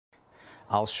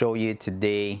I'll show you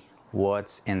today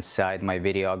what's inside my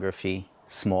videography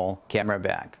small camera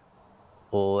bag.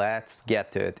 Let's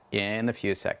get to it in a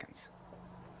few seconds.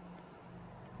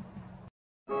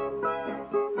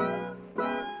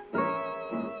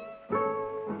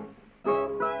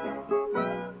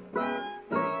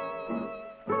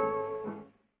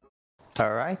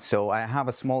 Alright, so I have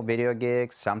a small video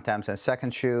gig, sometimes a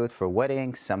second shoot for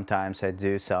weddings, sometimes I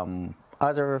do some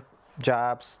other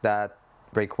jobs that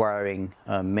requiring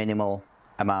a minimal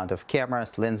amount of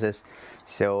cameras, lenses.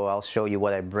 So I'll show you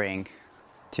what I bring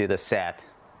to the set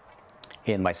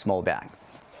in my small bag.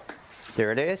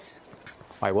 There it is,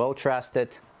 my well-trusted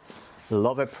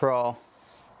lowepro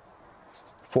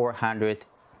 400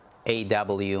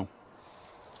 AW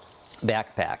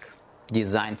backpack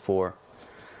designed for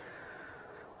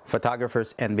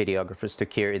photographers and videographers to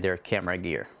carry their camera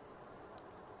gear.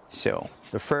 So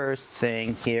the first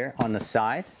thing here on the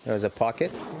side, there's a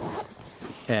pocket,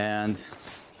 and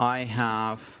I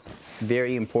have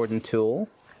very important tool.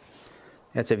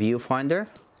 It's a viewfinder.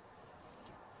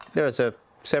 There's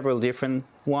several different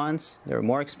ones. There are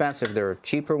more expensive, there are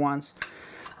cheaper ones.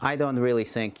 I don't really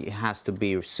think it has to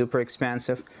be super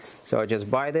expensive, so I just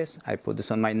buy this, I put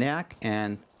this on my neck,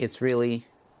 and it's really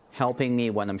helping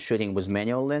me when I'm shooting with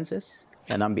manual lenses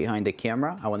and I'm behind the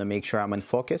camera. I want to make sure I'm in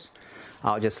focus.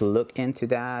 I'll just look into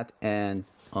that, and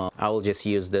I will just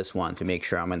use this one to make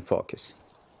sure I'm in focus.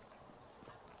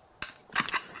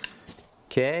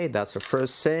 Okay, that's the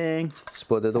first thing. Let's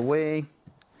put it away.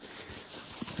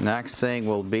 Next thing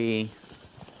will be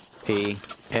a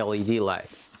LED light.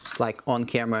 It's like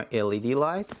on-camera LED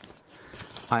light.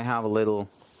 I have a little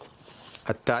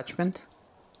attachment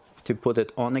to put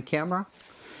it on the camera,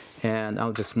 and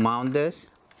I'll just mount this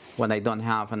when I don't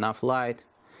have enough light.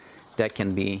 That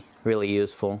can be really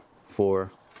useful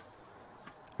for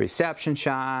reception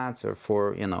shots, or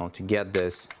for, you know, to get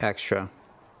this extra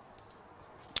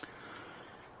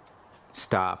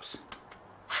stops.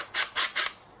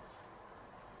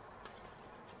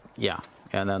 Yeah,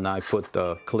 and then I put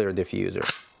the clear diffuser.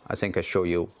 I think I showed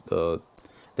you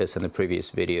this in the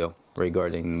previous video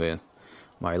regarding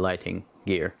my lighting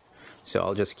gear. So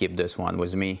I'll just keep this one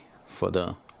with me for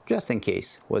the just in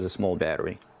case, with a small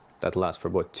battery that lasts for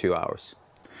about 2 hours.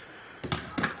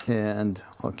 And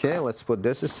okay, let's put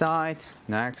this aside.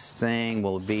 Next thing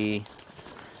will be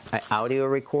an audio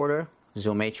recorder,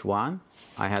 Zoom H1.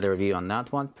 I had a review on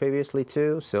that one previously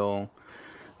too. So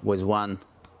with one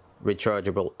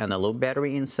rechargeable analogue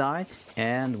battery inside,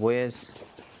 and with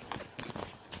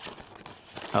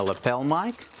a lapel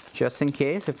mic, just in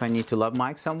case if I need to lav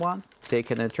mic someone,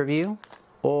 take an interview,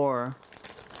 or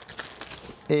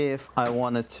if I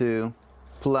wanted to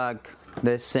plug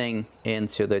this thing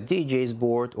into the DJ's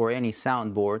board or any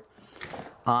sound board.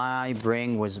 I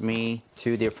bring with me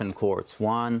two different cords.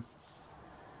 One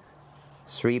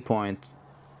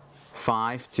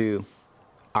 3.5 to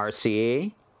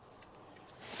RCA,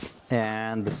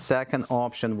 and the second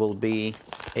option will be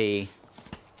a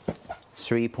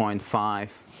 3.5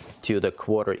 to the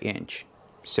 1/4 inch.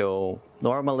 So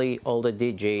normally all the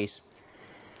DJs,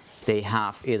 they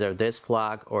have either this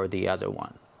plug or the other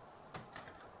one.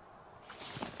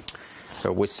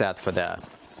 So we're set for that.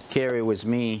 Carry with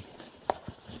me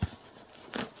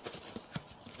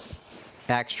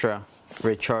extra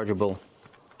rechargeable,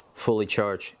 fully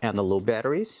charged analogue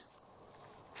batteries,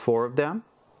 4 of them,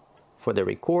 for the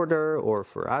recorder or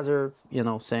for other, you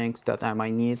know, things that I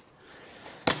might need.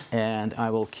 And I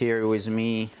will carry with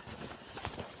me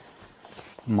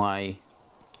my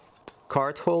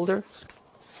card holder.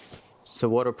 It's a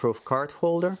waterproof card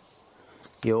holder.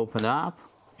 You open up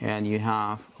and you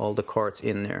have all the cards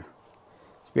in there.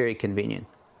 It's very convenient.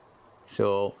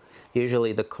 So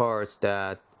usually the cards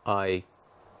that I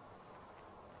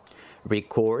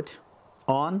record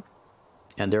on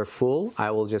and they're full,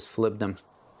 I will just flip them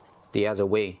the other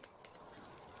way,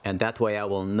 and that way I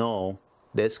will know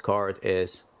this card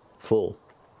is full,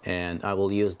 and I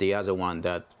will use the other one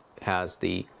that has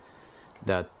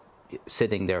that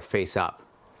sitting there face up.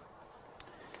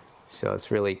 So it's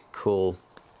really cool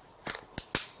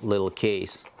little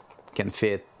case. Can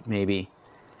fit maybe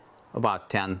about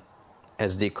 10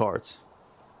 SD cards.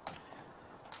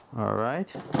 All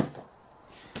right,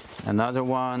 another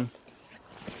one,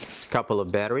 it's a couple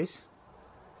of batteries,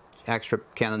 extra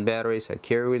Canon batteries I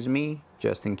carry with me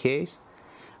just in case.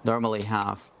 Normally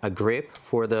have a grip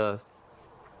for the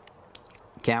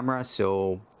camera,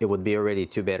 so it would be already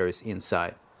 2 batteries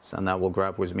inside. So now we'll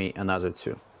grab with me another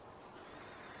 2.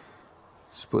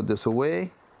 Let's put this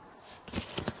away.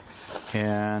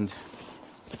 And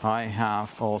I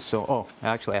have also, oh,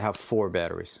 actually I have 4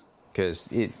 batteries. because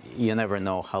you never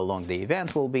know how long the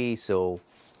event will be. So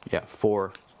yeah,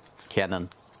 4 Canon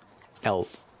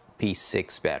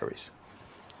LP6 batteries.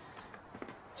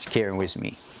 Just carrying with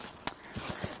me.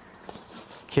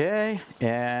 Okay,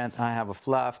 and I have a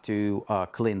fluff to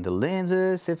clean the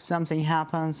lenses if something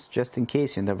happens, just in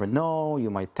case. You never know, you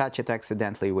might touch it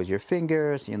accidentally with your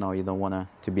fingers. You know, you don't want it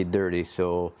to be dirty,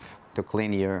 so to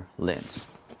clean your lens.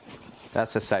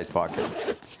 That's a side pocket.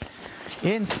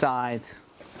 Inside,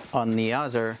 on the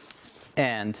other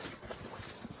end,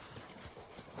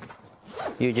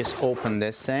 you just open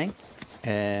this thing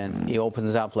and it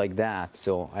opens up like that.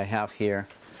 So I have here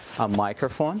a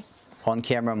microphone,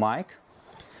 on-camera mic.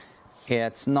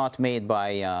 It's not made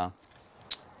by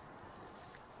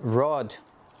Rode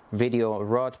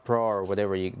Pro or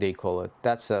whatever they call it.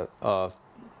 That's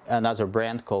another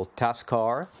brand called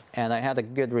Tascar, and I had a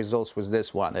good results with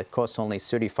this one. It costs only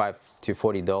 $35 to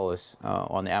 $40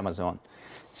 on Amazon,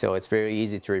 so it's very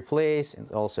easy to replace.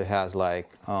 It also has like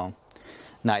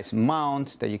nice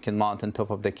mount that you can mount on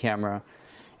top of the camera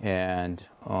and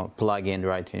plug in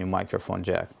right in your microphone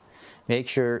jack. Make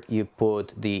sure you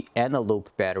put the Eneloop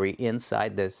battery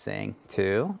inside this thing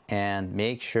too, and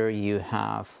make sure you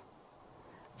have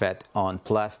that on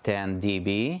plus 10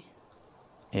 dB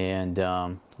and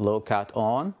low cut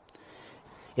on.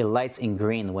 It lights in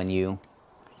green when you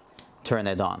turn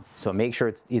it on, so make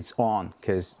sure it's on,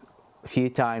 because a few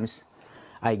times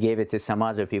I gave it to some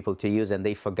other people to use and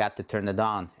they forgot to turn it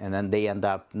on, and then they end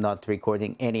up not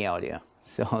recording any audio.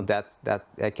 So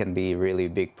that can be a really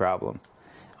big problem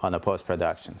on the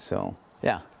post-production. So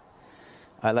yeah,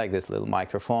 I like this little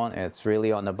microphone. It's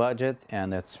really on the budget,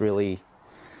 and it's really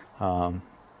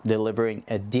delivering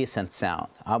a decent sound.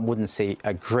 I wouldn't say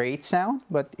a great sound,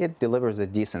 but it delivers a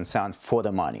decent sound for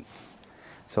the money.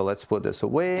 So let's put this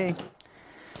away.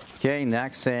 Okay,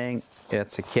 next thing,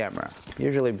 it's a camera.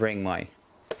 Usually bring my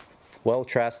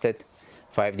well-trusted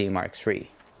 5D Mark III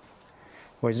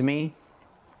with me,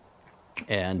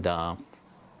 and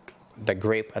the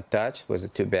grip attached with the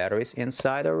 2 batteries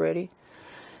inside already.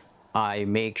 I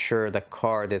make sure the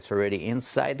card is already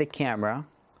inside the camera,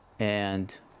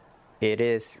 and it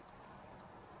is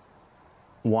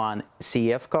one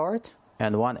CF card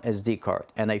and one SD card,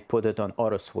 and I put it on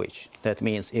auto switch. That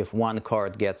means if one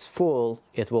card gets full,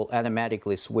 it will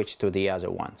automatically switch to the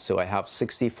other one. So I have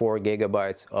 64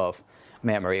 gigabytes of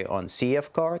memory on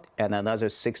CF card and another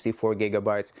 64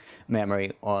 gigabytes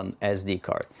memory on SD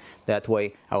card. That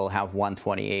way I will have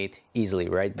 128 easily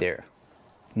right there,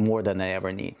 more than I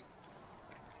ever need.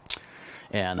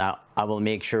 And I will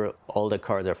make sure all the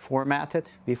cards are formatted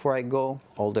before I go.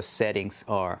 All the settings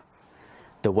are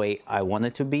the way I want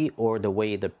it to be, or the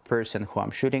way the person who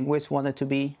I'm shooting with want it to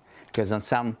be, because on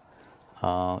some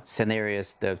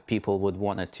scenarios that people would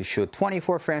want it to shoot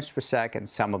 24 frames per second,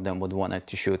 some of them would want it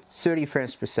to shoot 30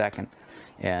 frames per second,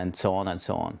 and so on and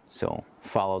so on. So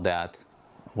follow that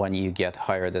when you get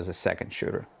hired as a second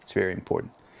shooter. It's very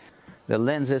important. The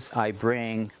lenses I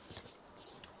bring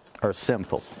are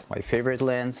simple. My favorite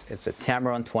lens, it's a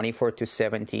Tamron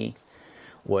 24-70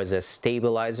 with a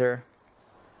stabilizer,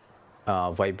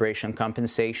 vibration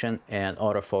compensation, and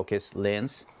autofocus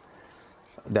lens.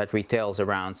 That retails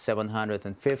around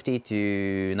 $750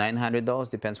 to $900,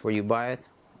 depends where you buy it.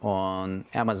 On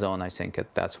Amazon, I think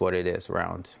that's what it is,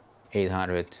 around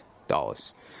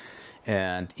 $800.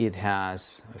 And it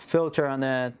has a filter on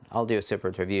it. I'll do a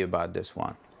separate review about this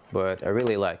one, but I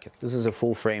really like it. This is a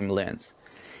full frame lens,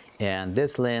 and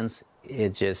this lens,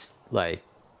 it just like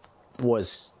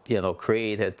was, you know,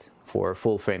 created for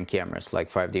full frame cameras like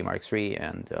 5D Mark III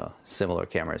and similar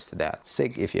cameras to that.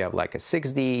 If you have like a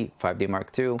 6D, 5D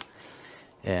Mark II,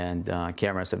 and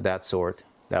cameras of that sort,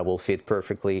 that will fit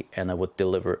perfectly, and it would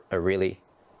deliver a really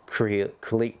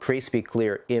crispy,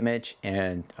 clear image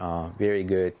and very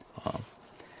good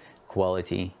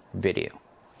quality video.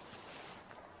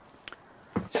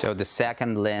 So the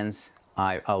second lens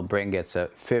I'll bring, it's a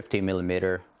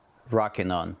 50mm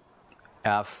Rokinon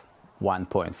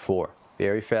f1.4.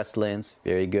 Very fast lens,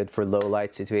 very good for low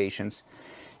light situations,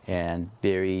 and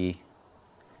very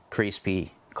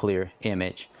crispy, clear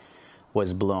image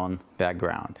with blown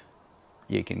background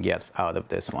you can get out of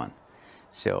this one.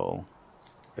 So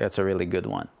that's a really good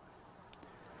one.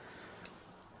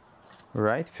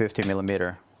 Right,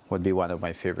 50mm would be one of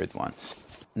my favorite ones.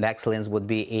 Next lens would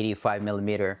be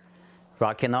 85mm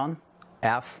Rokinon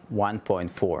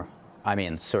f1.4. I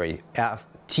mean, sorry,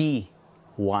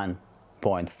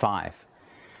 f1.5.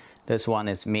 This one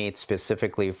is made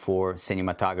specifically for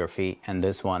cinematography, and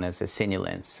this one is a cine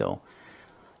lens, so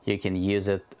you can use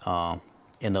it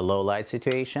in the low light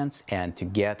situations and to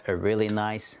get a really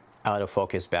nice out of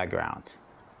focus background.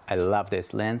 I love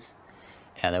this lens,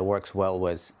 and it works well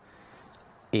with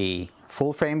a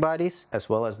full frame bodies as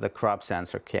well as the crop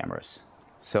sensor cameras.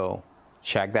 So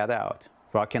check that out.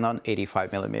 Rocking on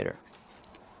 85mm.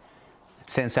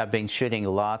 Since I've been shooting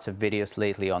lots of videos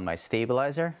lately on my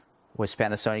stabilizer with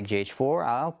Panasonic GH4,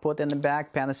 I'll put in the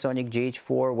back Panasonic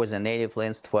GH4 with a native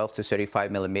lens 12 to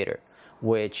 35mm,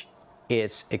 which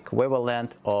is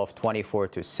equivalent of 24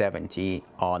 to 70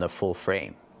 on a full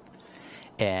frame.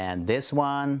 And this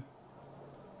one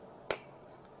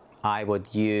I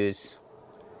would use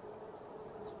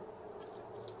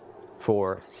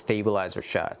for stabilizer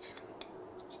shots.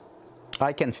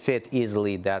 I can fit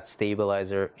easily that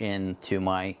stabilizer into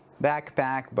my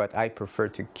backpack, but I prefer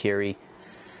to carry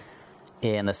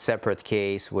in a separate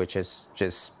case, which is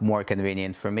just more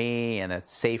convenient for me, and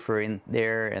it's safer in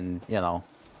there. And you know,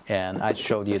 and I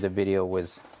showed you the video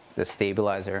with the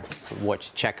stabilizer.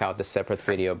 Check out the separate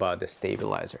video about the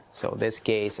stabilizer. So this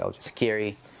case I'll just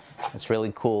carry. It's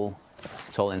really cool.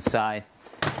 It's all inside,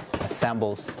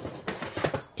 assembles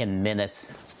in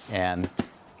minutes, and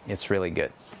it's really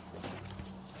good.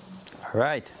 All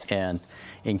right, and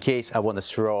in case I want to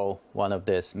throw one of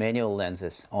these manual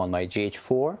lenses on my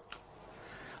GH4,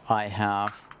 I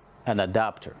have an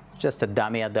adapter, just a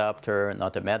dummy adapter,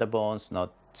 not a Metabones,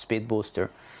 not speed booster,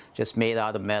 just made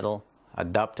out of metal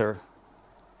adapter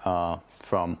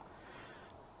from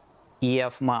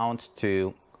EF mount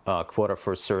to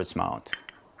 1/4 thirds mount.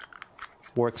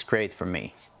 Works great for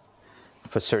me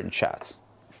for certain shots.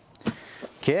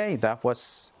 Okay, that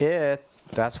was it.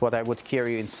 That's what I would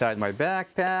carry inside my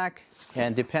backpack,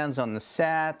 and depends on the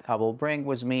set. I will bring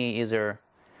with me either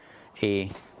a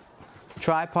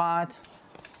tripod,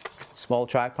 small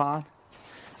tripod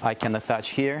I can attach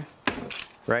here,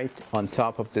 right on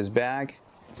top of this bag,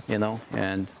 you know,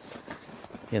 and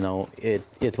you know,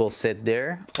 it will sit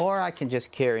there, or I can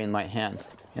just carry in my hand.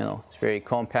 You know, it's very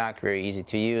compact, very easy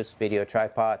to use video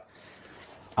tripod.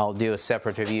 I'll do a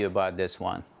separate review about this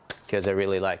one because I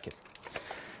really like it.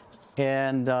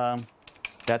 And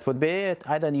that would be it.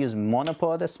 I don't use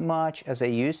monopod as much as I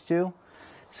used to,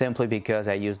 simply because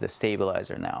I use the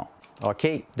stabilizer now.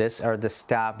 Okay, these are the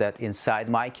stuff that's inside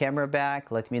my camera bag.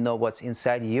 Let me know what's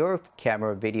inside your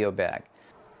camera video bag.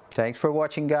 Thanks for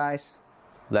watching, guys.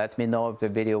 Let me know if the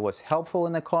video was helpful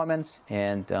in the comments,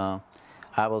 and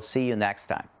I will see you next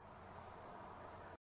time.